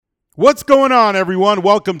What's going on, everyone?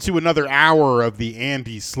 Welcome to another hour of the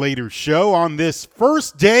Andy Slater Show on this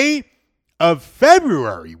first day of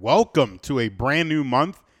February. Welcome to a brand new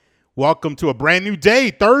month. Welcome to a brand new day,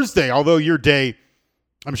 Thursday, although your day,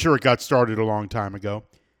 I'm sure it got started a long time ago.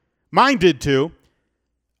 Mine did too.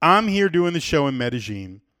 I'm here doing the show in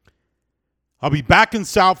Medellin. I'll be back in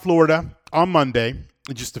South Florida on Monday,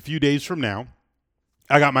 just a few days from now.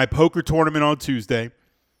 I got my poker tournament on Tuesday.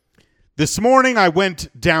 This morning, I went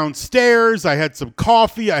downstairs. I had some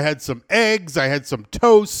coffee. I had some eggs. I had some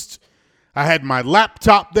toast. I had my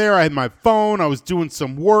laptop there. I had my phone. I was doing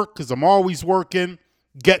some work because I'm always working,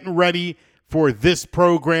 getting ready for this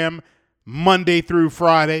program Monday through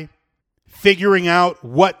Friday, figuring out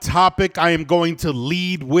what topic I am going to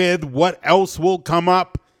lead with, what else will come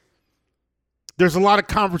up. There's a lot of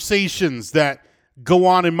conversations that go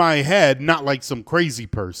on in my head, not like some crazy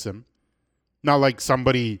person, not like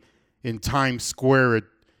somebody in Times Square at,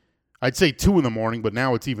 I'd say 2 in the morning, but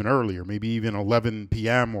now it's even earlier, maybe even 11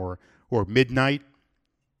 p.m. or midnight.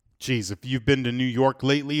 Geez, if you've been to New York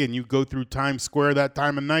lately and you go through Times Square that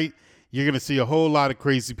time of night, you're going to see a whole lot of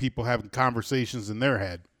crazy people having conversations in their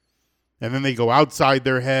head. And then they go outside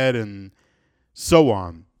their head and so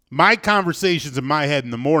on. My conversations in my head in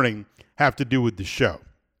the morning have to do with the show.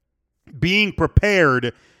 Being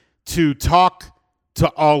prepared to talk to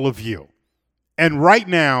all of you. And right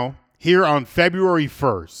now, here on February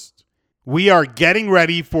 1st, we are getting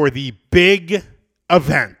ready for the big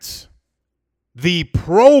event, the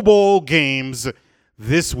Pro Bowl games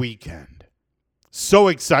this weekend. So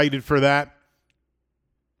excited for that.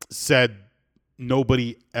 Said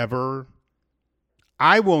nobody ever.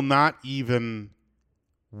 I will not even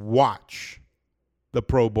watch the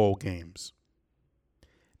Pro Bowl games.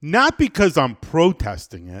 Not because I'm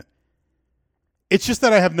protesting it. It's just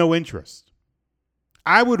that I have no interest.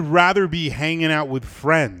 I would rather be hanging out with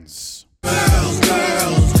friends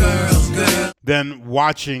than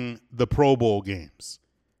watching the Pro Bowl games.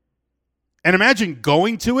 And imagine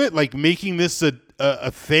going to it, like making this a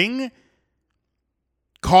thing,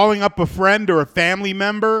 calling up a friend or a family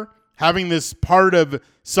member, having this part of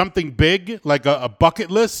something big, like a bucket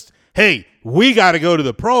list. Hey, we got to go to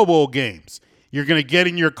the Pro Bowl games. You're going to get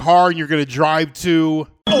in your car and you're going to drive to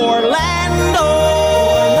Orlando.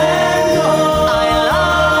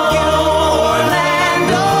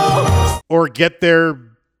 Or get there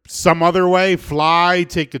some other way, fly,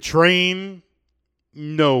 take a train.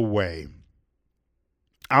 No way.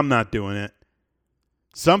 I'm not doing it.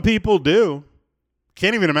 Some people do.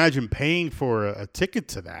 Can't even imagine paying for a ticket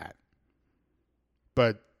to that.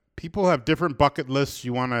 But people have different bucket lists.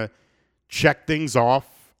 You want to check things off.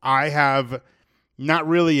 I have not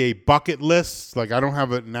really a bucket list. Like, I don't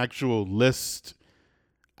have an actual list.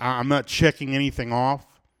 I'm not checking anything off.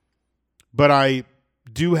 But I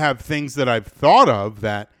do have things that I've thought of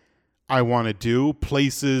that I want to do,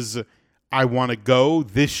 places I want to go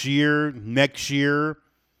this year, next year.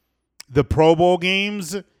 The Pro Bowl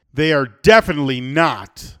games, they are definitely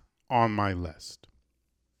not on my list.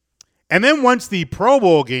 And then once the Pro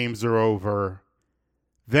Bowl games are over,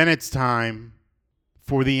 then it's time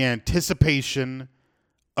for the anticipation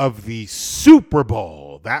of the Super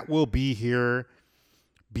Bowl. That will be here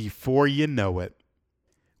before you know it.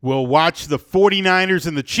 We'll watch the 49ers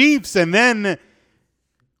and the Chiefs, and then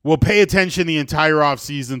we'll pay attention the entire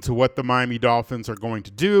offseason to what the Miami Dolphins are going to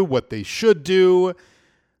do, what they should do.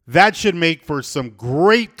 That should make for some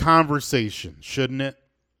great conversation, shouldn't it?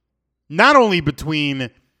 Not only between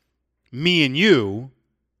me and you,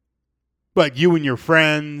 but you and your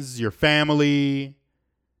friends, your family,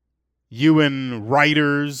 you and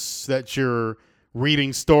writers that you're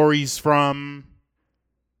reading stories from.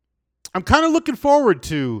 I'm kind of looking forward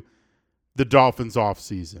to the Dolphins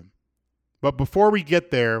offseason. But before we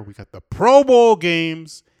get there, we got the Pro Bowl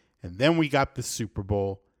games, and then we got the Super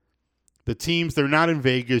Bowl. The teams, they're not in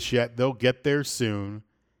Vegas yet. They'll get there soon.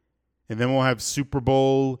 And then we'll have Super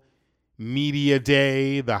Bowl Media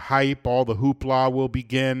Day, the hype, all the hoopla will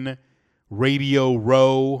begin. Radio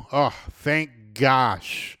Row. Oh, thank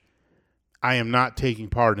gosh I am not taking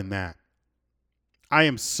part in that. I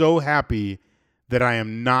am so happy that I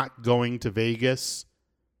am not going to Vegas.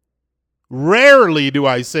 Rarely do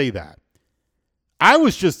I say that. I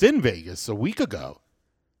was just in Vegas a week ago.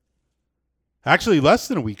 Actually, less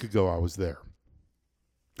than a week ago, I was there.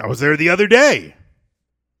 I was there the other day.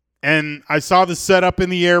 And I saw the setup in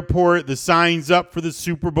the airport, the signs up for the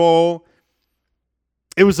Super Bowl.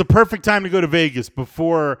 It was a perfect time to go to Vegas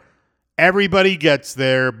before everybody gets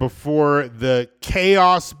there, before the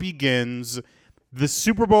chaos begins. The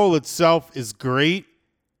Super Bowl itself is great,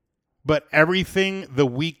 but everything the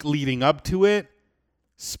week leading up to it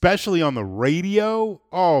especially on the radio,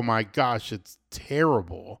 oh my gosh, it's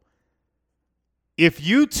terrible. If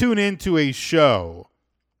you tune into a show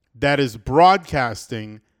that is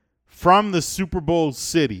broadcasting from the Super Bowl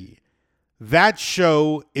city, that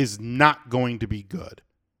show is not going to be good.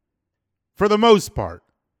 For the most part.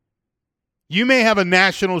 You may have a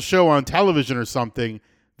national show on television or something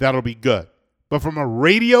that'll be good. But from a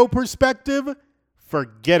radio perspective,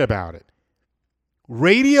 forget about it.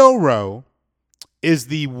 Radio Row is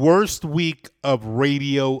the worst week of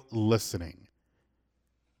radio listening.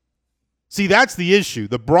 See, that's the issue.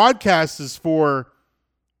 The broadcast is for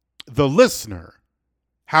the listener.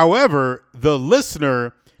 However, the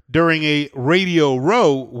listener during a Radio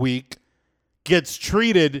Row week gets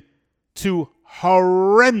treated to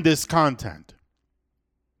horrendous content.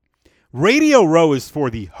 Radio Row is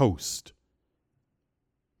for the host.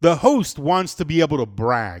 The host wants to be able to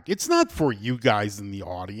brag. It's not for you guys in the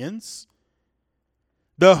audience.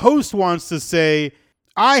 The host wants to say,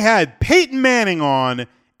 I had Peyton Manning on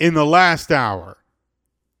in the last hour.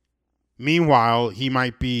 Meanwhile, he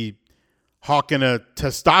might be hawking a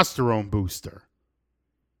testosterone booster.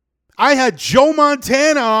 I had Joe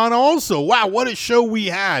Montana on also. Wow, what a show we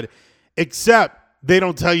had. Except they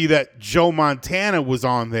don't tell you that Joe Montana was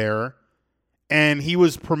on there and he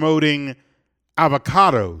was promoting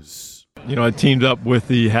avocados. You know, I teamed up with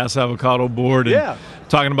the Hass Avocado Board and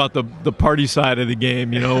talking about the party side of the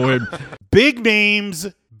game, you know. Big names,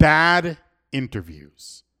 bad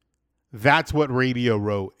interviews. That's what Radio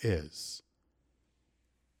Row is.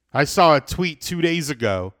 I saw a tweet 2 days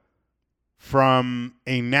ago from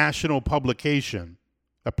a national publication,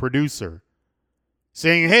 a producer,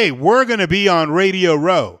 saying, hey, we're going to be on Radio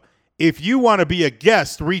Row. If you want to be a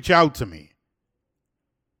guest, reach out to me.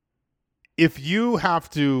 If you have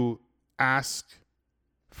to ask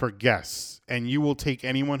for guests and you will take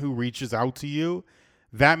anyone who reaches out to you,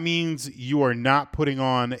 that means you are not putting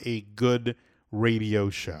on a good radio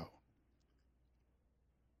show.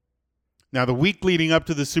 Now, the week leading up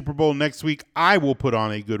to the Super Bowl next week, I will put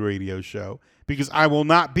on a good radio show because I will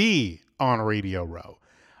not be on Radio Row.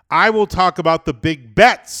 I will talk about the big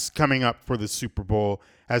bets coming up for the Super Bowl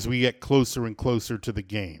as we get closer and closer to the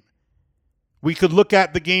game. We could look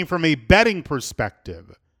at the game from a betting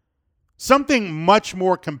perspective. Something much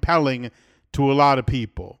more compelling to a lot of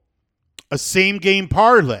people. A same-game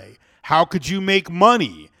parlay. How could you make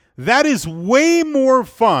money? That is way more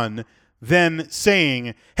fun than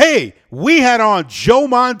saying, hey, we had on Joe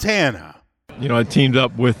Montana. You know, I teamed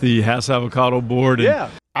up with the Hass Avocado Board.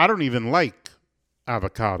 And I don't even like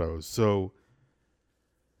avocados, so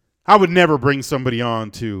I would never bring somebody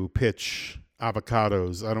on to pitch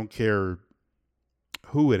avocados. I don't care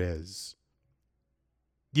who it is.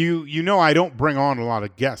 You know I don't bring on a lot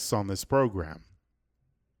of guests on this program.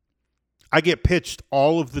 I get pitched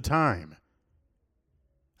all of the time.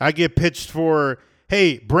 I get pitched for,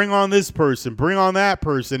 hey, bring on this person, bring on that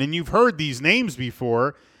person. And you've heard these names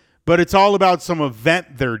before, but it's all about some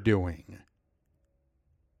event they're doing.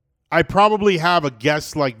 I probably have a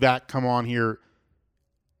guest like that come on here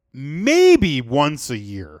maybe once a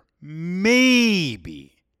year.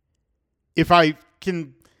 Maybe. If I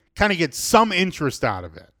can kind of get some interest out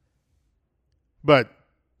of it. But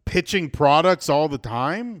pitching products all the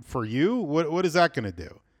time for you, what is that going to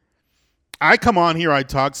do? I come on here, I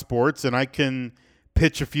talk sports, and I can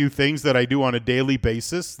pitch a few things that I do on a daily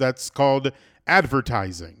basis. That's called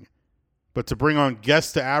advertising. But to bring on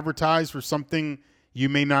guests to advertise for something you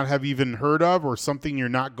may not have even heard of or something you're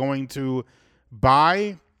not going to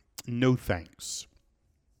buy, no thanks.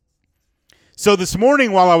 So this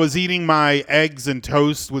morning while I was eating my eggs and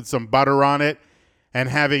toast with some butter on it and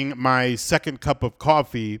having my second cup of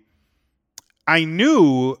coffee, I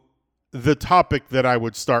knew the topic that I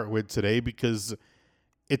would start with today because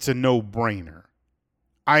it's a no-brainer.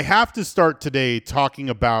 I have to start today talking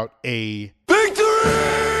about a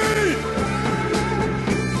victory!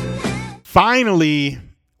 Finally,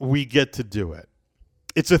 we get to do it.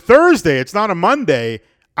 It's a Thursday. It's not a Monday.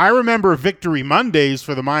 I remember Victory Mondays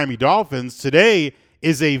for the Miami Dolphins. Today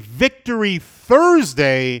is a Victory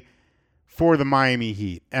Thursday for the Miami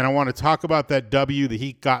Heat. And I want to talk about that W the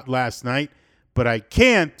Heat got last night, but I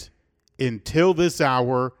can't until this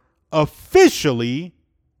hour officially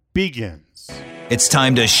begins. It's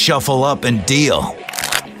time to shuffle up and deal.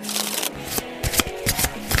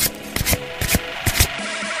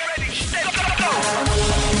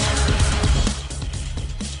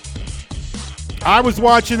 I was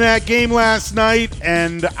watching that game last night,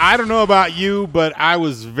 and I don't know about you, but I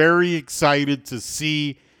was very excited to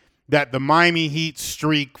see that the Miami Heat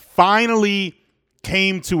streak finally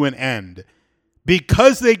came to an end.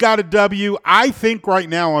 Because they got a W, I think right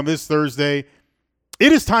now on this Thursday,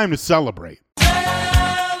 it is time to celebrate.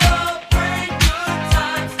 Celebrate good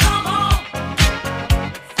times. Come on.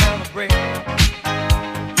 Celebrate.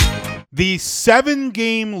 The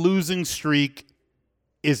 7-game losing streak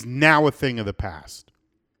is now a thing of the past.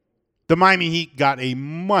 The Miami Heat got a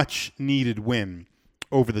much-needed win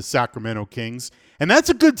over the Sacramento Kings, and that's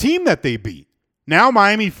a good team that they beat. Now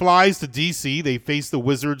Miami flies to D.C. They face the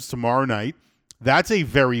Wizards tomorrow night. That's a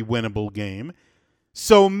very winnable game.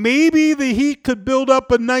 So maybe the Heat could build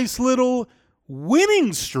up a nice little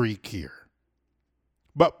winning streak here.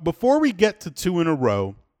 But before we get to 2 in a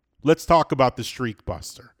row, let's talk about the streak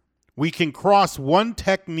buster. We can cross one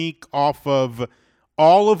technique off of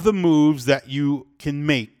all of the moves that you can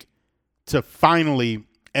make to finally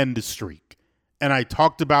end a streak. And I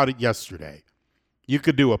talked about it yesterday. You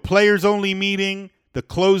could do a players-only meeting, the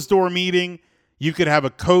closed-door meeting. You could have a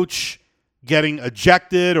coach getting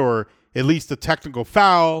ejected or at least a technical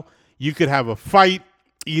foul. You could have a fight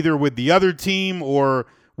either with the other team or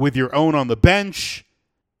with your own on the bench.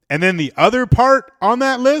 And then the other part on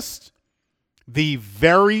that list, the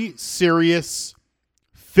very serious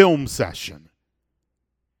film session.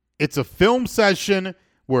 It's a film session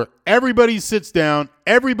where everybody sits down,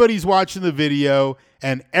 everybody's watching the video,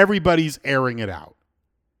 and everybody's airing it out.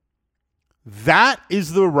 That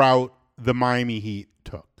is the route the Miami Heat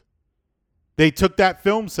took. They took that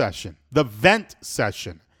film session, the vent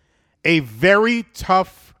session, a very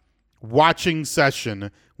tough watching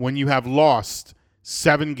session when you have lost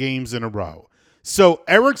 7 games in a row. So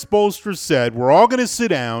Eric Spoelstra said, we're all going to sit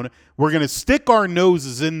down, we're going to stick our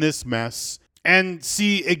noses in this mess and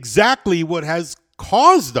see exactly what has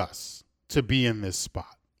caused us to be in this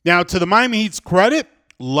spot. Now, to the Miami Heat's credit,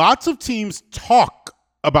 lots of teams talk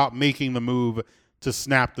about making the move to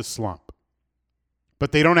snap the slump,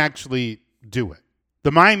 but they don't actually do it.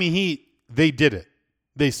 The Miami Heat, they did it.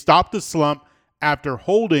 They stopped the slump after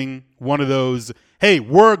holding one of those, hey,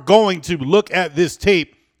 we're going to look at this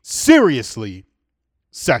tape seriously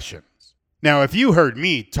sessions. Now, if you heard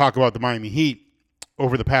me talk about the Miami Heat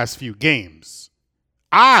over the past few games,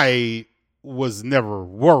 I was never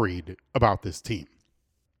worried about this team.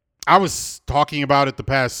 I was talking about it the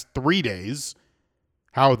past 3 days,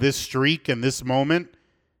 how this streak and this moment,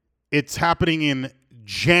 it's happening in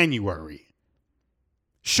January.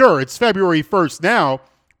 Sure, it's February 1st now,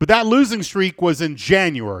 but that losing streak was in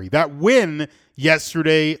January. That win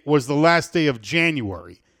yesterday was the last day of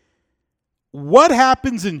January. What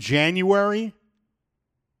happens in January?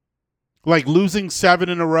 Like losing 7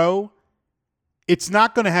 in a row? It's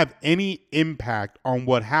not going to have any impact on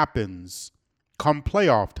what happens come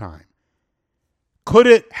playoff time. Could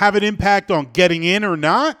it have an impact on getting in or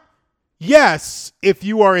not? Yes, if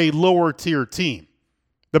you are a lower tier team.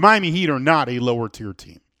 The Miami Heat are not a lower tier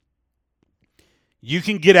team. You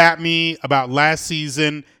can get at me about last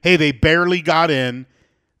season. Hey, they barely got in.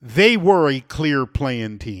 They were a clear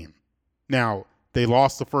play-in team. Now, they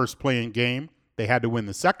lost the first play-in game. They had to win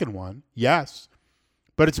the second one, yes.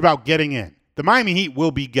 But it's about getting in. The Miami Heat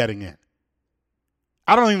will be getting in.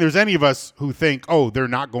 I don't think there's any of us who think, oh, they're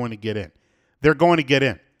not going to get in. They're going to get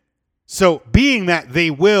in. So being that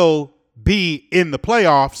they will be in the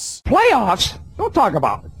playoffs. Playoffs? Don't talk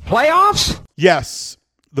about it. Playoffs? Yes,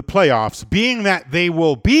 the playoffs. Being that they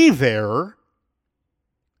will be there,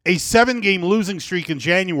 a 7-game losing streak in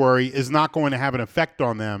January is not going to have an effect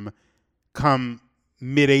on them come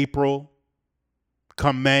mid-April,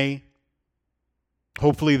 come May,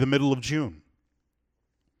 hopefully the middle of June.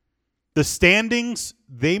 The standings,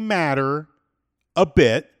 they matter a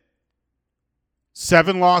bit.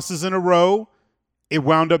 7 losses in a row, it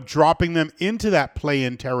wound up dropping them into that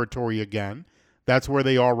play-in territory again. That's where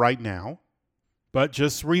they are right now. But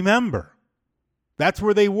just remember, that's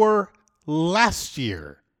where they were last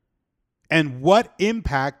year. And what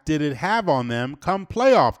impact did it have on them come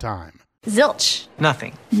playoff time? Zilch.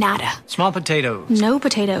 Nothing. Nada. Small potatoes. No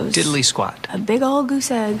potatoes. Diddly squat. A big old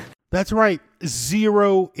goose egg. That's right.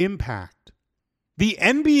 0 impact. The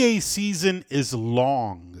NBA season is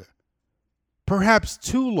long. Perhaps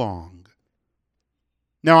too long.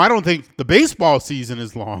 Now, I don't think the baseball season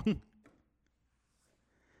is long.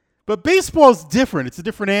 But baseball's different. It's a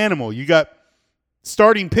different animal. You got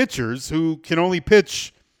starting pitchers who can only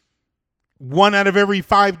pitch 1 out of every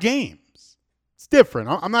 5 games. It's different.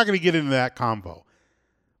 I'm not going to get into that combo.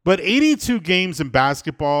 But 82 games in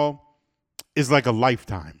basketball is like a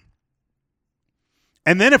lifetime.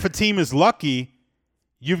 And then if a team is lucky,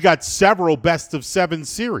 you've got several best-of-7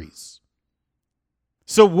 series.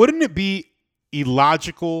 So wouldn't it be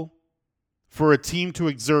illogical for a team to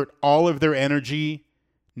exert all of their energy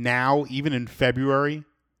now, even in February,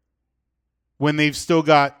 when they've still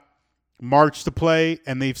got March to play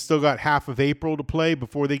and they've still got half of April to play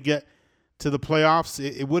before they get to the playoffs,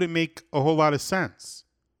 it wouldn't make a whole lot of sense.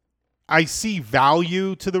 I see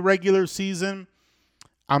value to the regular season.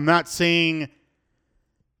 I'm not saying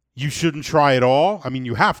you shouldn't try it all. I mean,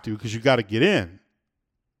 you have to because you got to get in.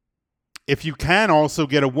 If you can also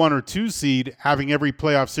get a 1 or 2 seed, having every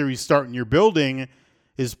playoff series start in your building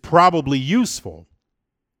is probably useful.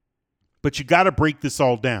 But you got to break this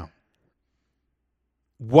all down.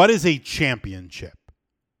 What is a championship?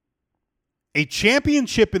 A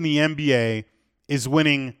championship in the NBA is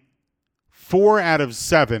winning 4 out of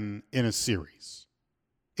 7 in a series.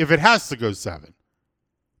 If it has to go 7.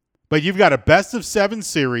 But you've got a best of 7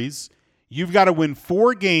 series. You've got to win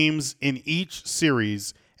 4 games in each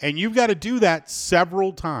series. And you've got to do that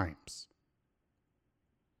several times.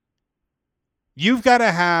 You've got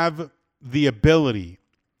to have the ability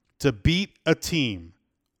to beat a team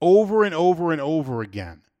over and over and over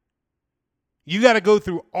again. You got to go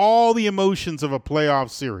through all the emotions of a playoff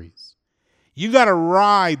series. You got to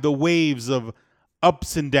ride the waves of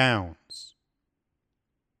ups and downs.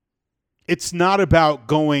 It's not about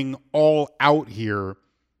going all out here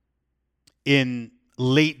in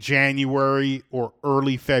late January or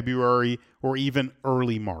early February or even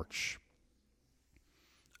early March.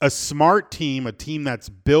 A smart team, a team that's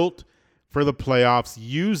built for the playoffs,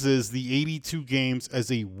 uses the 82 games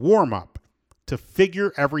as a warm-up to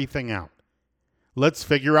figure everything out. Let's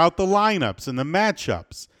figure out the lineups and the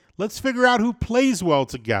matchups. Let's figure out who plays well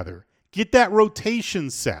together. Get that rotation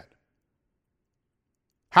set.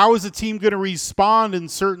 How is a team going to respond in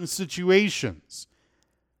certain situations?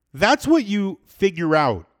 That's what you figure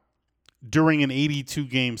out during an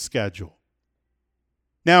 82-game schedule.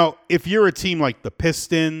 Now, if you're a team like the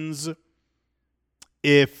Pistons,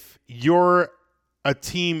 if you're a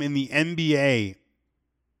team in the NBA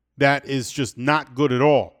that is just not good at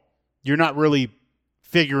all, you're not really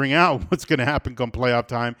figuring out what's going to happen come playoff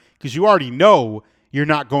time because you already know you're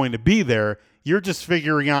not going to be there. You're just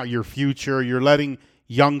figuring out your future. You're letting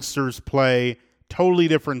youngsters play. Totally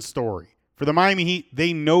different story. For the Miami Heat,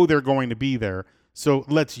 they know they're going to be there. So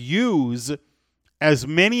let's use as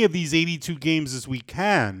many of these 82 games as we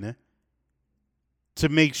can to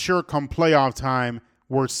make sure come playoff time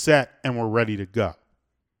we're set and we're ready to go.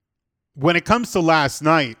 When it comes to last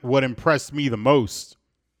night, what impressed me the most,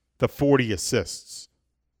 the 40 assists.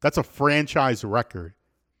 That's a franchise record.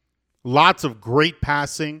 Lots of great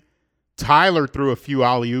passing. Tyler threw a few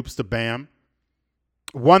alley-oops to Bam.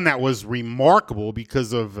 One that was remarkable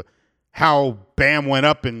because of how Bam went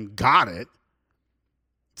up and got it.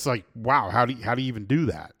 It's like, wow, how do you even do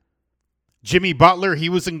that? Jimmy Butler, he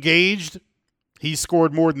was engaged. He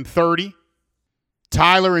scored more than 30.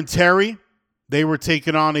 Tyler and Terry, they were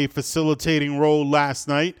taking on a facilitating role last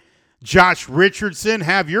night. Josh Richardson,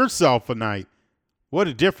 have yourself a night. What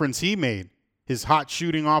a difference he made. His hot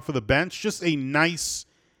shooting off of the bench. Just a nice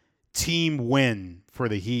team win for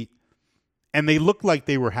the Heat. And they looked like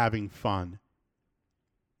they were having fun.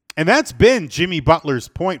 And that's been Jimmy Butler's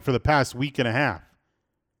point for the past week and a half.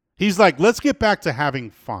 He's like, let's get back to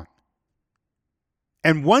having fun.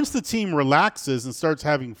 And once the team relaxes and starts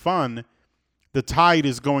having fun, the tide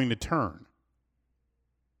is going to turn.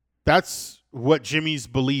 That's what Jimmy's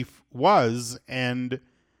belief was, and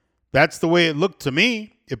that's the way it looked to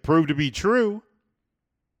me. It proved to be true.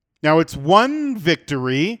 Now, it's one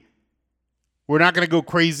victory. We're not going to go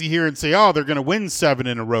crazy here and say, oh, they're going to win 7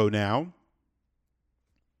 in a row now.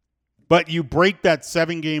 But you break that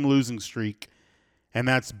 7-game losing streak, and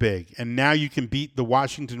that's big. And now you can beat the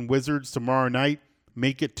Washington Wizards tomorrow night,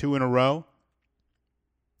 make it 2 in a row.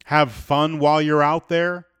 Have fun while you're out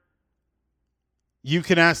there. You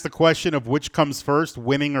can ask the question of which comes first,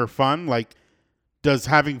 winning or fun. Like, does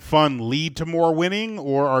having fun lead to more winning,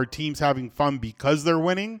 or are teams having fun because they're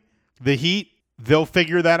winning? The Heat, they'll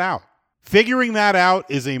figure that out. Figuring that out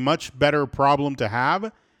is a much better problem to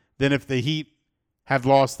have than if the Heat had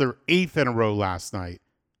lost their 8th in a row last night.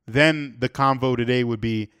 Then the convo today would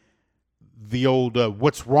be the old,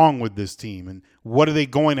 what's wrong with this team and what are they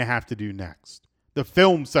going to have to do next? The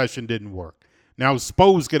film session didn't work. Now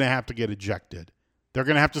Spo's going to have to get ejected. They're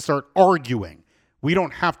going to have to start arguing. We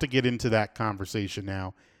don't have to get into that conversation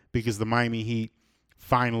now because the Miami Heat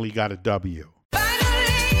finally got a W.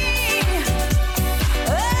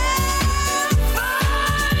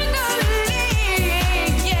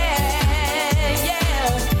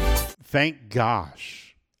 Thank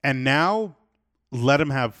gosh. And now, let them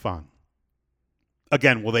have fun.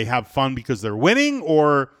 Again, will they have fun because they're winning,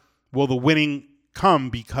 or will the winning come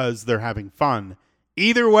because they're having fun?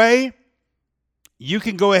 Either way, you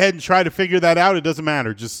can go ahead and try to figure that out. It doesn't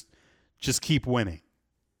matter. Just keep winning.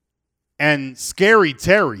 And Scary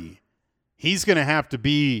Terry, he's going to have to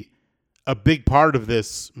be a big part of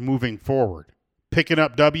this moving forward. Picking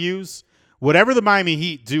up W's. Whatever the Miami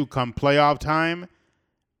Heat do come playoff time,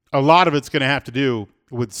 a lot of it's going to have to do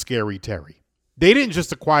with Scary Terry. They didn't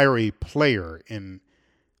just acquire a player in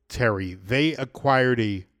Terry. They acquired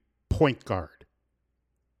a point guard.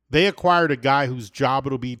 They acquired a guy whose job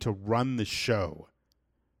it'll be to run the show.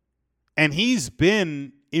 And he's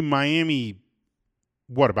been in Miami,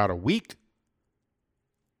 about a week?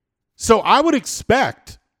 So I would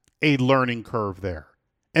expect a learning curve there.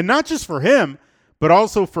 And not just for him, but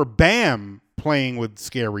also for Bam playing with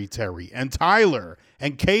Scary Terry and Tyler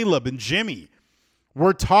and Caleb and Jimmy.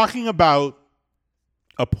 We're talking about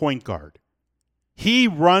a point guard. He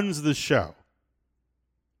runs the show.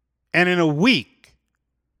 And in a week,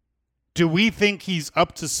 do we think he's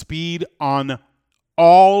up to speed on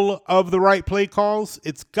all of the right play calls?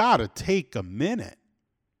 It's got to take a minute.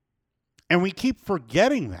 And we keep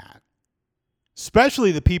forgetting that,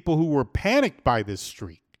 especially the people who were panicked by this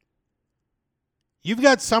streak. You've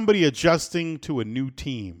got somebody adjusting to a new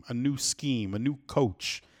team, a new scheme, a new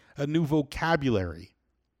coach, a new vocabulary.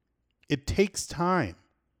 It takes time.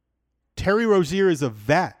 Terry Rozier is a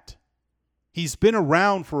vet. He's been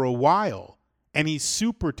around for a while, and he's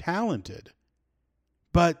super talented.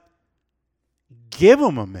 But give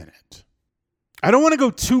him a minute. I don't want to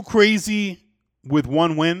go too crazy with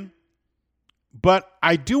one win, but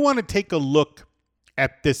I do want to take a look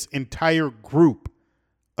at this entire group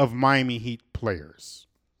of Miami Heat players.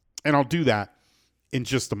 And I'll do that in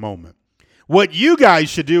just a moment. What you guys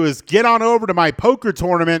should do is get on over to my poker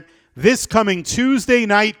tournament this coming Tuesday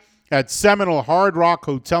night at Seminole Hard Rock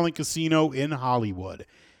Hotel and Casino in Hollywood.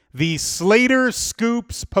 The Slater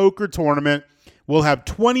Scoops Poker Tournament will have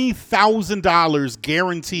 $20,000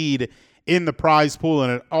 guaranteed in the prize pool,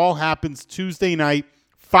 and it all happens Tuesday night,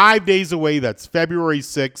 5 days away. That's February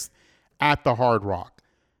 6th at the Hard Rock.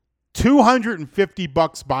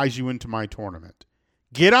 $250 buys you into my tournament.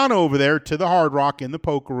 Get on over there to the Hard Rock in the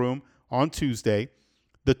poker room on Tuesday.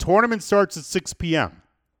 The tournament starts at 6 p.m.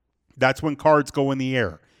 That's when cards go in the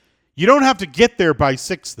air. You don't have to get there by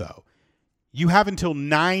 6, though. You have until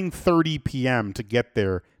 9:30 p.m. to get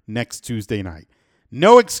there next Tuesday night.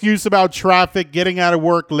 No excuse about traffic, getting out of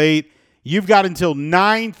work late. You've got until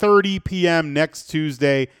 9:30 p.m. next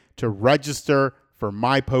Tuesday to register for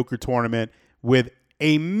my poker tournament with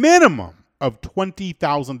a minimum of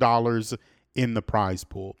 $20,000 in the prize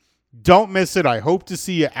pool. Don't miss it. I hope to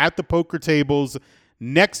see you at the poker tables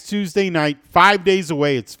next Tuesday night, 5 days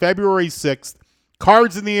away. It's February 6th.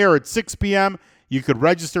 Cards in the air at 6 p.m. You could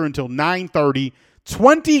register until 9:30.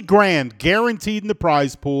 $20,000 guaranteed in the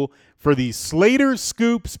prize pool for the Slater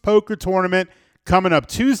Scoops Poker Tournament coming up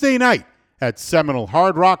Tuesday night at Seminole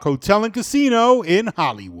Hard Rock Hotel and Casino in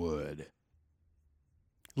Hollywood.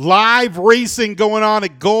 Live racing going on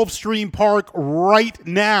at Gulfstream Park right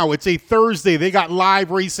now. It's a Thursday. They got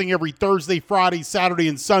live racing every Thursday, Friday, Saturday,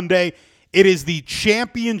 and Sunday. It is the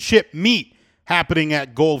championship meet happening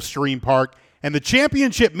at Gulfstream Park. And the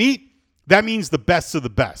championship meet, that means the best of the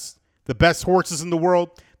best. The best horses in the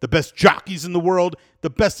world, the best jockeys in the world, the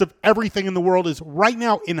best of everything in the world is right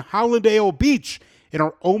now in Hallandale Beach in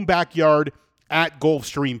our own backyard at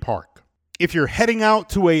Gulfstream Park. If you're heading out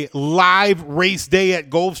to a live race day at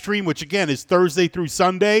Gulfstream, which again is Thursday through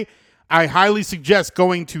Sunday, I highly suggest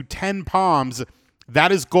going to 10 Palms.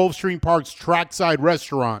 That is Gulfstream Park's trackside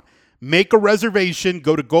restaurant. Make a reservation.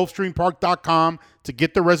 Go to GulfstreamPark.com to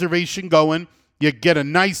get the reservation going. You get a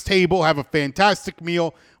nice table, have a fantastic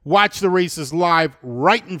meal, watch the races live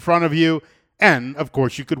right in front of you, and, of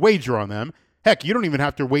course, you could wager on them. Heck, you don't even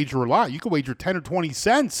have to wager a lot. You could wager 10 or 20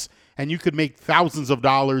 cents, and you could make thousands of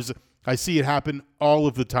dollars. I see it happen all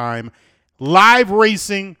of the time. Live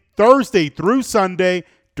racing Thursday through Sunday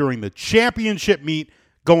during the championship meet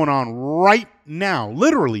going on right now,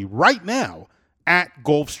 literally right now, at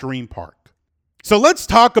Gulfstream Park. So let's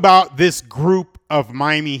talk about this group of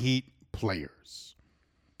Miami Heat players.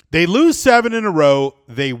 They lose 7 in a row.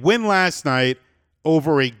 They win last night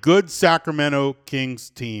over a good Sacramento Kings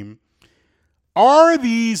team. Are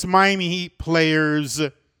these Miami Heat players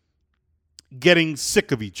getting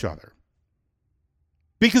sick of each other?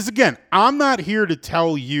 Because again, I'm not here to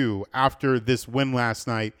tell you after this win last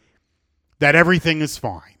night that everything is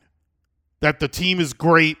fine, that the team is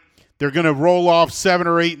great. They're going to roll off 7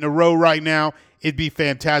 or 8 in a row right now. It'd be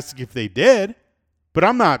fantastic if they did, but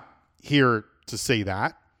I'm not here to say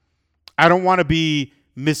that. I don't want to be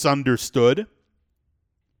misunderstood.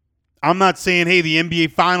 I'm not saying, hey, the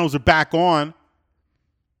NBA Finals are back on.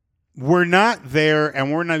 We're not there,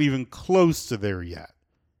 and we're not even close to there yet.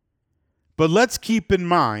 But let's keep in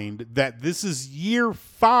mind that this is year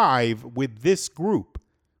 5 with this group,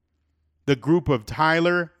 the group of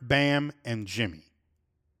Tyler, Bam, and Jimmy.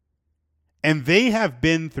 And they have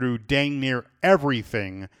been through dang near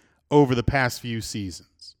everything over the past few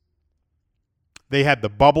seasons. They had the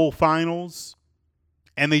bubble finals,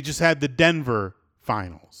 and they just had the Denver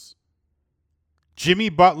finals. Jimmy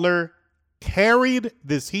Butler carried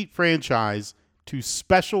this Heat franchise to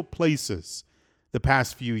special places the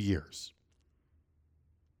past few years.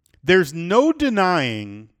 There's no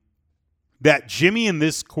denying that Jimmy and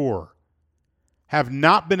this core have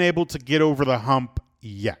not been able to get over the hump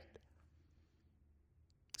yet.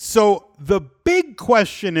 So the big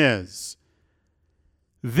question is,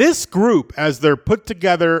 this group, as they're put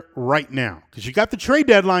together right now, because you got the trade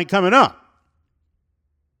deadline coming up,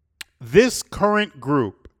 this current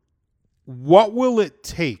group, what will it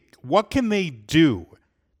take? What can they do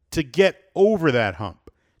to get over that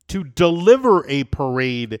hump, to deliver a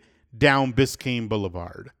parade down Biscayne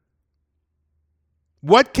Boulevard?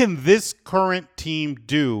 What can this current team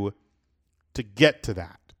do to get to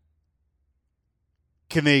that?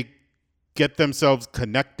 Can they get themselves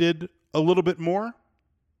connected a little bit more?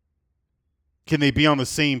 Can they be on the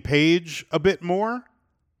same page a bit more?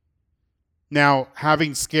 Now,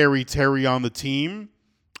 having Scary Terry on the team,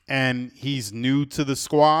 and he's new to the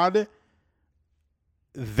squad,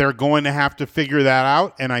 they're going to have to figure that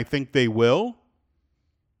out, and I think they will.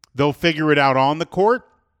 They'll figure it out on the court,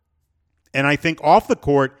 and I think off the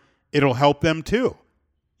court, it'll help them too.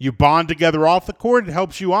 You bond together off the court, it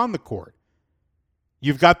helps you on the court.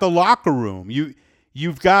 You've got the locker room.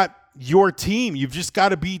 You've got your team. You've just got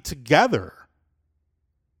to be together.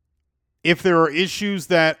 If there are issues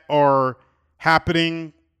that are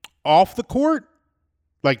happening off the court,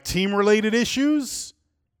 like team-related issues,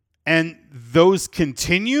 and those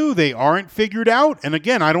continue, they aren't figured out, and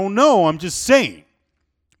again, I don't know, I'm just saying.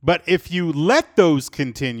 But if you let those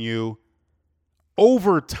continue,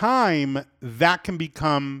 over time, that can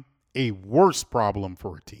become a worse problem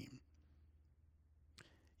for a team.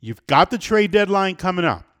 You've got the trade deadline coming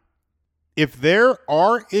up. If there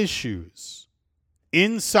are issues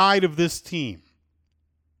inside of this team,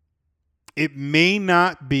 it may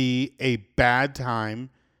not be a bad time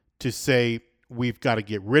to say we've got to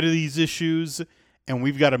get rid of these issues and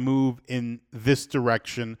we've got to move in this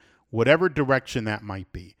direction, whatever direction that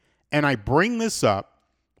might be. And I bring this up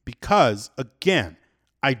because, again,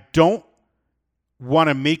 I don't want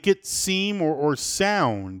to make it seem or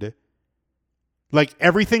sound like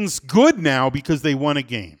everything's good now because they won a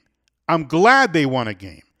game. I'm glad they won a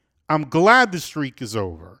game. I'm glad the streak is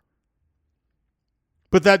over.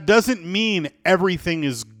 But that doesn't mean everything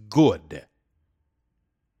is good.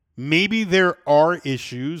 Maybe there are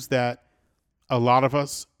issues that a lot of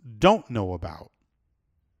us don't know about.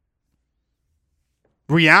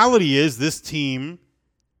 Reality is this team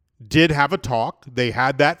did have a talk. They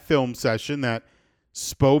had that film session that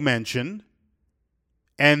Spo mentioned,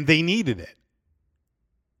 and they needed it.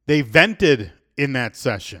 They vented in that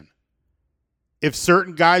session. If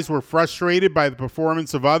certain guys were frustrated by the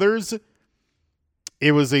performance of others,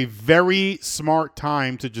 it was a very smart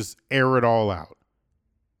time to just air it all out.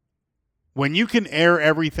 When you can air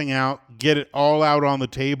everything out, get it all out on the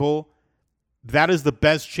table, that is the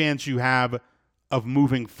best chance you have of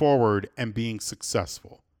moving forward and being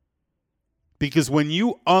successful. Because when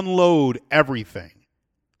you unload everything,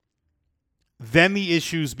 then the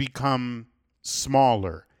issues become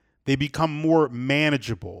smaller. They become more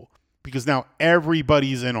manageable because now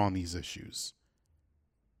everybody's in on these issues.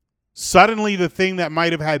 Suddenly the thing that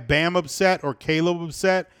might have had Bam upset or Caleb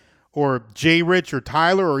upset or Jay Rich or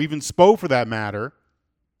Tyler or even Spo for that matter,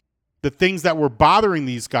 the things that were bothering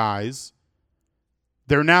these guys,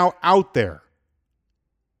 they're now out there.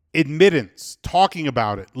 Admittance, talking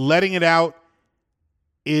about it, letting it out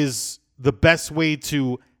is the best way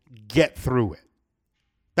to get through it.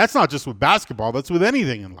 That's not just with basketball, that's with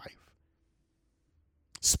anything in life.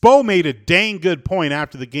 Spo made a dang good point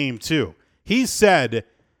after the game, too. He said,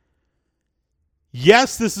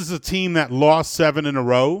 yes, this is a team that lost 7 in a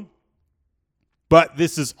row, but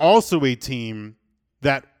this is also a team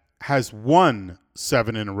that has won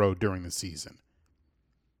 7 in a row during the season.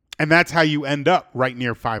 And that's how you end up right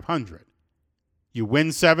near 500. You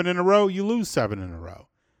win 7 in a row, you lose 7 in a row.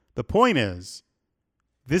 The point is,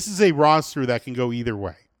 this is a roster that can go either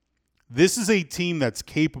way. This is a team that's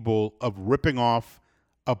capable of ripping off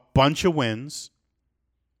a bunch of wins,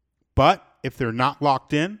 but if they're not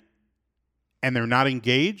locked in and they're not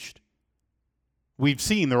engaged, we've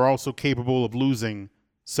seen they're also capable of losing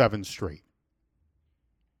 7 straight.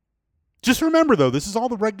 Just remember, though, this is all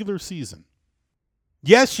the regular season.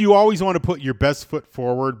 Yes, you always want to put your best foot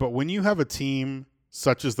forward, but when you have a team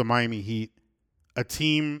such as the Miami Heat, a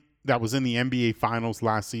team that was in the NBA Finals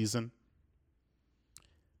last season,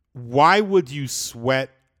 why would you sweat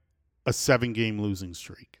a 7-game losing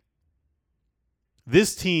streak?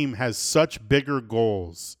 This team has such bigger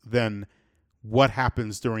goals than what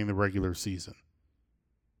happens during the regular season.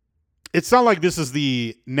 It's not like this is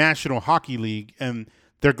the National Hockey League and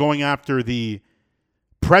they're going after the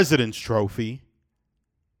President's Trophy.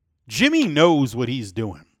 Jimmy knows what he's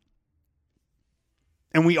doing.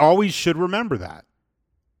 And we always should remember that.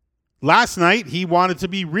 Last night, he wanted to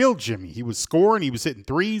be real Jimmy. He was scoring. He was hitting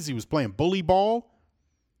threes. He was playing bully ball.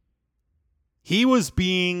 He was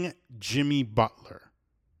being Jimmy Butler.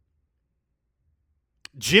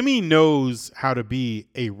 Jimmy knows how to be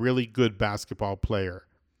a really good basketball player.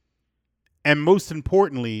 And most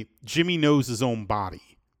importantly, Jimmy knows his own body.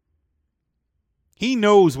 He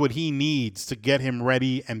knows what he needs to get him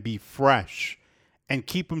ready and be fresh and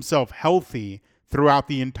keep himself healthy throughout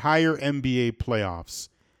the entire NBA playoffs.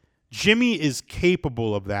 Jimmy is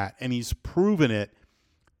capable of that, and he's proven it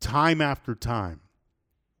time after time.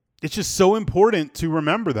 It's just so important to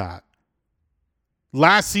remember that.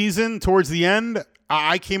 Last season, towards the end,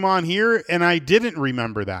 I came on here and I didn't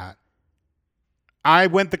remember that. I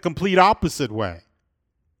went the complete opposite way.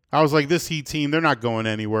 I was like, this Heat team, they're not going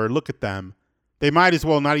anywhere. Look at them. They might as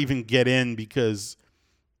well not even get in because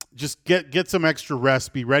just get some extra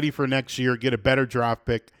rest, be ready for next year, get a better draft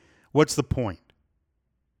pick. What's the point?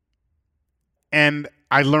 And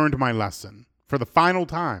I learned my lesson. For the final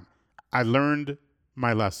time, I learned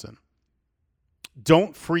my lesson.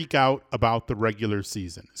 Don't freak out about the regular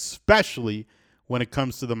season, especially when it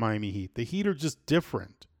comes to the Miami Heat. The Heat are just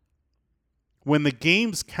different. When the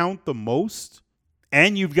games count the most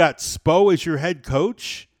and you've got Spo as your head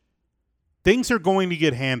coach, things are going to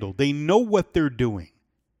get handled. They know what they're doing.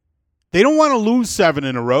 They don't want to lose 7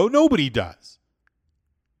 in a row. Nobody does.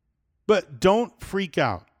 But don't freak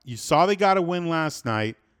out. You saw they got a win last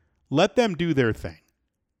night. Let them do their thing.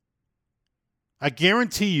 I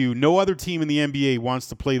guarantee you no other team in the NBA wants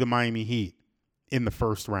to play the Miami Heat in the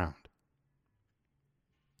first round.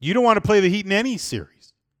 You don't want to play the Heat in any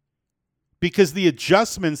series because the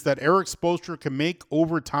adjustments that Eric Spoelstra can make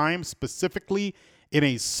over time, specifically in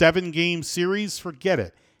a 7-game series, forget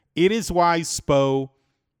it. It is why Spo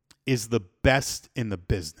is the best in the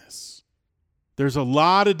business. There's a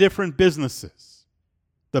lot of different businesses.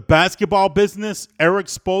 The basketball business, Eric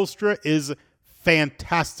Spoelstra is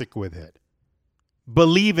fantastic with it.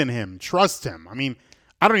 Believe in him. Trust him. I mean,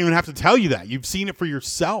 I don't even have to tell you that. You've seen it for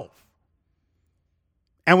yourself.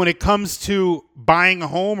 And when it comes to buying a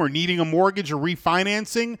home or needing a mortgage or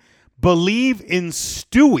refinancing, believe in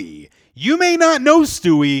Stewie. You may not know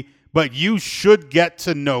Stewie, but you should get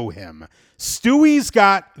to know him. Stewie's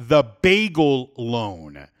got the Bagel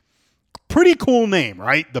Loan. Pretty cool name,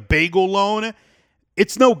 right? The Bagel Loan.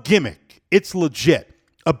 It's no gimmick. It's legit.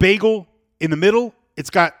 A bagel in the middle, it's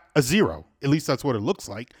got a 0. At least that's what it looks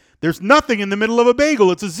like. There's nothing in the middle of a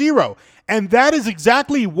bagel. It's a 0. And that is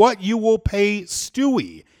exactly what you will pay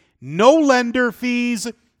Stewie. No lender fees,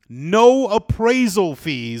 no appraisal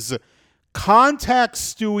fees. Contact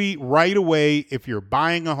Stewie right away if you're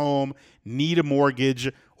buying a home, need a mortgage,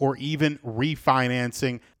 or even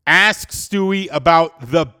refinancing. Ask Stewie about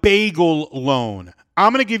the Bagel Loan.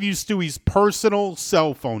 I'm going to give you Stewie's personal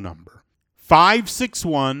cell phone number.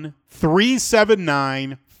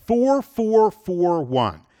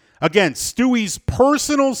 561-379-4441. Again, Stewie's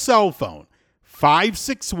personal cell phone,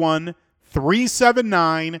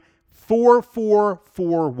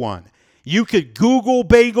 561-379-4441. You could Google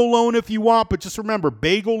Bagel Loan if you want, but just remember,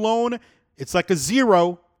 Bagel Loan, it's like a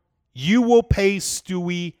 0. You will pay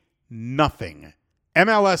Stewie nothing.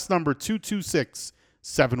 MLS number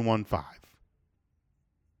 226715.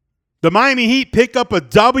 The Miami Heat pick up a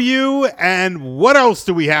W, and what else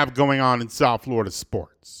do we have going on in South Florida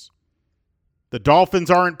sports? The Dolphins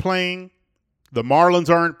aren't playing. The Marlins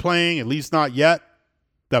aren't playing, at least not yet.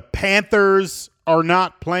 The Panthers are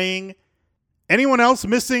not playing. Anyone else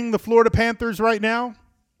missing the Florida Panthers right now?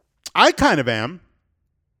 I kind of am.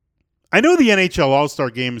 I know the NHL All-Star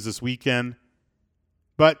Game is this weekend,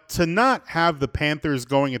 but to not have the Panthers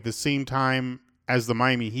going at the same time as the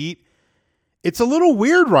Miami Heat, it's a little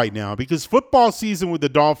weird right now because football season with the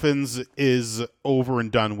Dolphins is over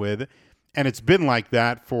and done with, and it's been like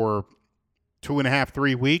that for 2.5,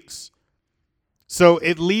 3 weeks. So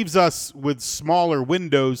it leaves us with smaller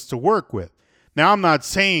windows to work with. Now, I'm not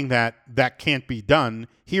saying that can't be done.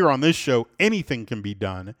 Here on this show, anything can be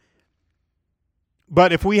done.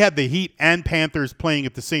 But if we had the Heat and Panthers playing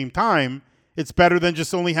at the same time, it's better than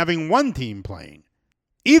just only having one team playing.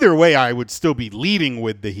 Either way, I would still be leading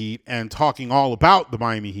with the Heat and talking all about the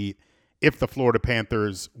Miami Heat if the Florida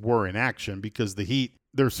Panthers were in action, because the Heat,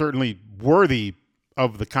 they're certainly worthy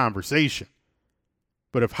of the conversation.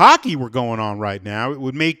 But if hockey were going on right now, it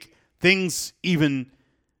would make things even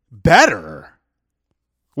better.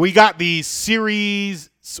 We got the series,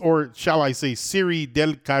 or shall I say, Serie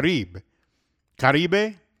del Caribe.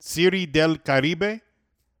 Caribe? Serie del Caribe?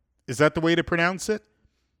 Is that the way to pronounce it?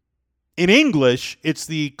 In English, it's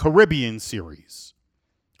the Caribbean Series.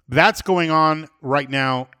 That's going on right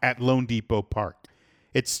now at Lone Depot Park.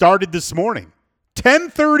 It started this morning,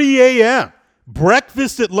 10:30 a.m.,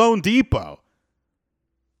 breakfast at Lone Depot.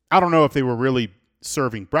 I don't know if they were really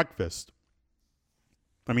serving breakfast.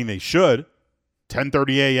 I mean, they should.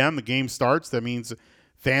 10:30 a.m., the game starts. That means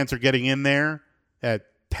fans are getting in there at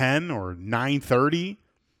 10 or 9:30.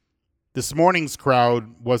 This morning's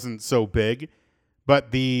crowd wasn't so big,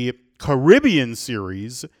 but the Caribbean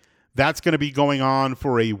Series, that's going to be going on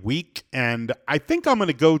for a week, and I think I'm going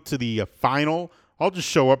to go to the final. I'll just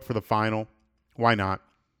show up for the final. Why not?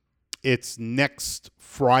 It's next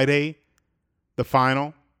Friday, the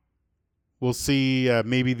final. We'll see,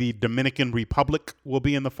 maybe the Dominican Republic will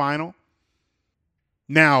be in the final.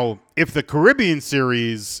 Now, if the Caribbean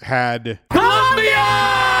Series had...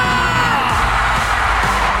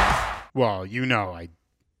 Well, you know I'd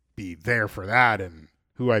be there for that and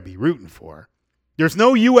who I'd be rooting for. There's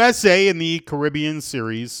no USA in the Caribbean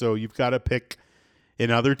Series, so you've got to pick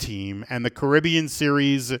another team. And the Caribbean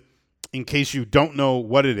Series, in case you don't know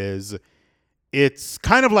what it is, it's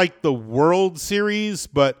kind of like the World Series,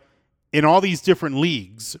 but in all these different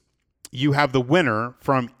leagues, you have the winner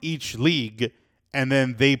from each league, and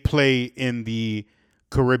then they play in the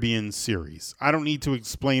Caribbean Series. I don't need to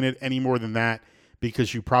explain it any more than that,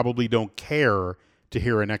 because you probably don't care to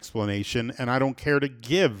hear an explanation, and I don't care to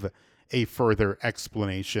give a further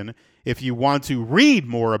explanation. If you want to read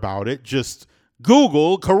more about it, just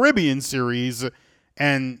Google Caribbean Series,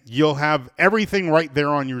 and you'll have everything right there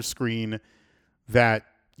on your screen that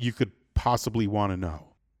you could possibly want to know.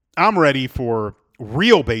 I'm ready for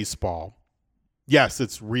real baseball. Yes,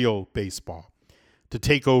 it's real baseball to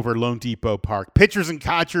take over Lone Depot Park. Pitchers and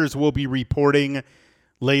catchers will be reporting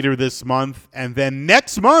later this month. And then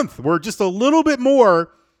next month, we're just a little bit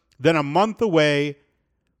more than a month away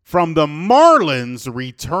from the Marlins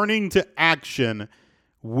returning to action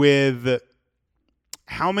with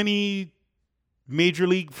how many Major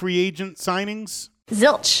League free agent signings?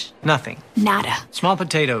 Zilch. Nothing. Nada. Small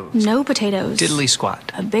potatoes. No potatoes. Diddly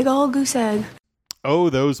squat. A big old goose egg. Oh,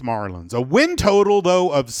 those Marlins. A win total,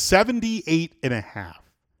 though, of 78.5.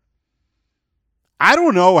 I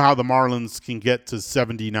don't know how the Marlins can get to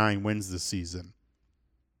 79 wins this season.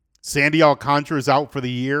 Sandy Alcantara is out for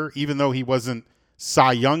the year, even though he wasn't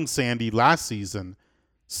Cy Young Sandy last season.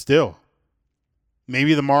 Still,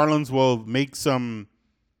 maybe the Marlins will make some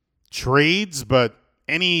trades, but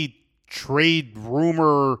any trade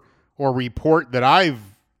rumor or report that I've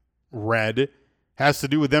read has to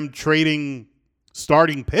do with them trading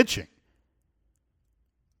starting pitching.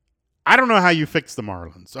 I don't know how you fix the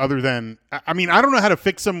Marlins other than, I don't know how to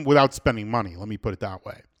fix them without spending money. Let me put it that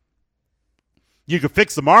way. You could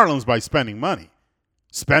fix the Marlins by spending money.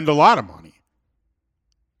 Spend a lot of money.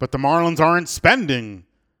 But the Marlins aren't spending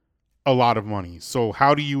a lot of money. So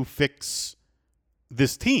how do you fix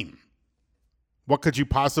this team? What could you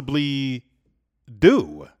possibly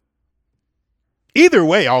do? Either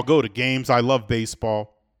way, I'll go to games. I love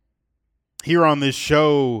baseball. Here on this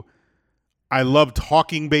show, I love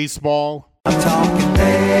talking baseball. I'm talking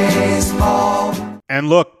baseball. And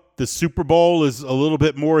look, the Super Bowl is a little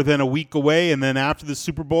bit more than a week away. And then after the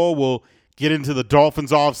Super Bowl, we'll get into the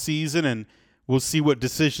Dolphins off season and we'll see what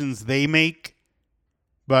decisions they make.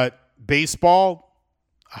 But baseball,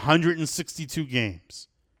 162 games.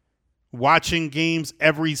 Watching games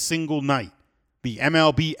every single night. The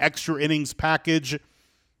MLB extra innings package,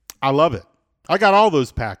 I love it. I got all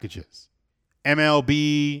those packages.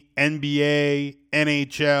 MLB, NBA,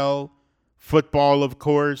 NHL, football, of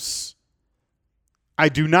course. I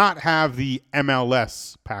do not have the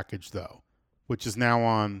MLS package, though, which is now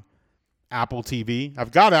on Apple TV.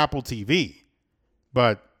 I've got Apple TV,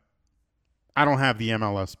 but I don't have the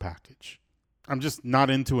MLS package. I'm just not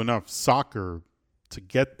into enough soccer to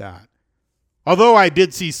get that. Although I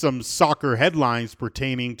did see some soccer headlines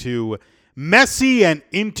pertaining to Messi and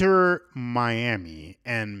Inter Miami,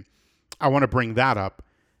 and I want to bring that up,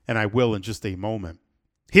 and I will in just a moment.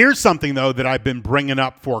 Here's something, though, that I've been bringing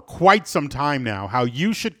up for quite some time now, how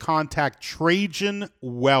you should contact Trajan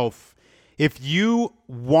Wealth if you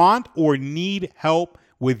want or need help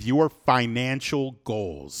with your financial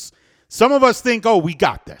goals. Some of us think, oh, we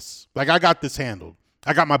got this. Like, I got this handled.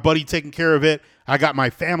 I got my buddy taking care of it. I got my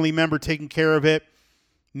family member taking care of it.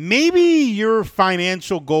 Maybe your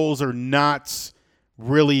financial goals are not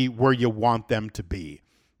really where you want them to be.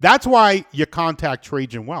 That's why you contact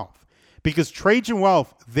Trajan Wealth, because Trajan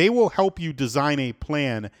Wealth, they will help you design a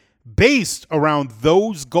plan based around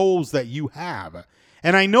those goals that you have.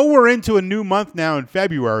 And I know we're into a new month now in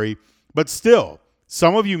February, but still,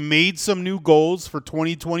 some of you made some new goals for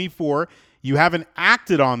 2024. You haven't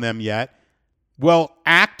acted on them yet. Well,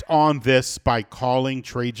 act on this by calling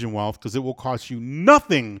Trajan Wealth, because it will cost you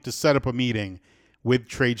nothing to set up a meeting with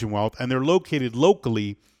Trajan Wealth, and they're located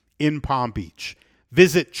locally in Palm Beach.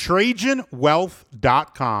 Visit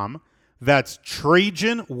TrajanWealth.com. That's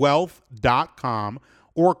TrajanWealth.com,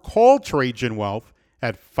 or call Trajan Wealth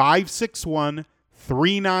at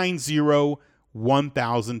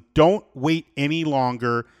 561-390-1000. Don't wait any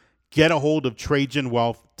longer. Get a hold of Trajan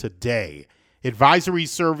Wealth today. Advisory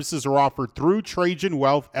services are offered through Trajan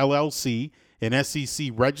Wealth, LLC, an SEC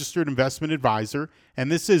registered investment advisor,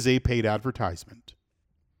 and this is a paid advertisement.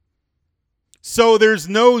 So there's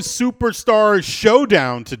no superstar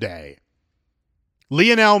showdown today.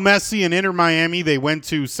 Lionel Messi and Inter Miami, they went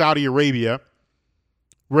to Saudi Arabia.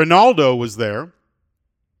 Ronaldo was there.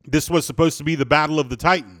 This was supposed to be the battle of the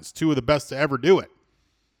Titans, two of the best to ever do it.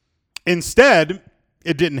 Instead,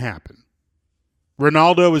 it didn't happen.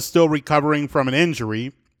 Ronaldo is still recovering from an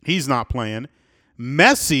injury. He's not playing.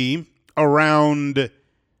 Messi, around,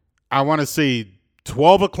 I want to say,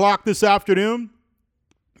 12 o'clock this afternoon,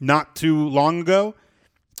 not too long ago,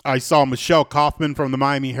 I saw Michelle Kaufman from the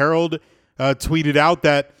Miami Herald tweeted out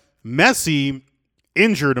that Messi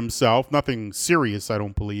injured himself. Nothing serious, I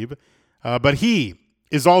don't believe. But he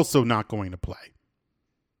is also not going to play.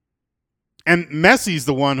 And Messi's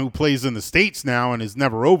the one who plays in the States now and is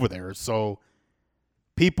never over there. So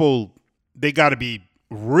people, they got to be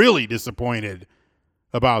really disappointed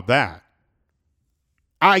about that.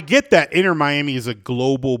 I get that Inter Miami is a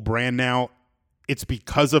global brand now. It's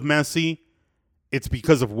because of Messi. It's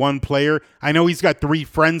because of one player. I know he's got 3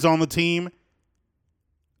 friends on the team,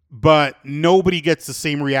 but nobody gets the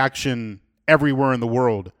same reaction everywhere in the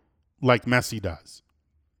world like Messi does.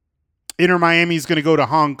 Inter Miami is going to go to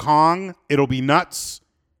Hong Kong. It'll be nuts.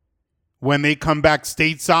 When they come back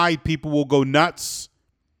stateside, people will go nuts.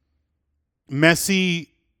 Messi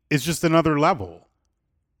is just another level.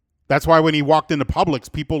 That's why when he walked into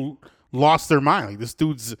Publix, people lost their mind. Like, this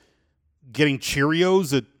dude's getting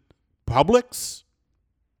Cheerios at Publix.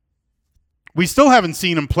 We still haven't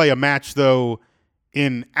seen him play a match, though,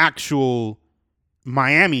 in actual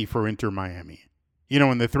Miami for Inter Miami. You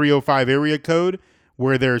know, in the 305 area code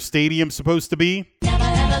where their stadium's supposed to be.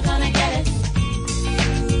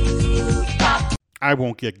 I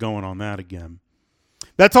won't get going on that again.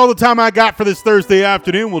 That's all the time I got for this Thursday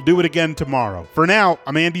afternoon. We'll do it again tomorrow. For now,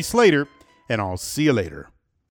 I'm Andy Slater, and I'll see you later.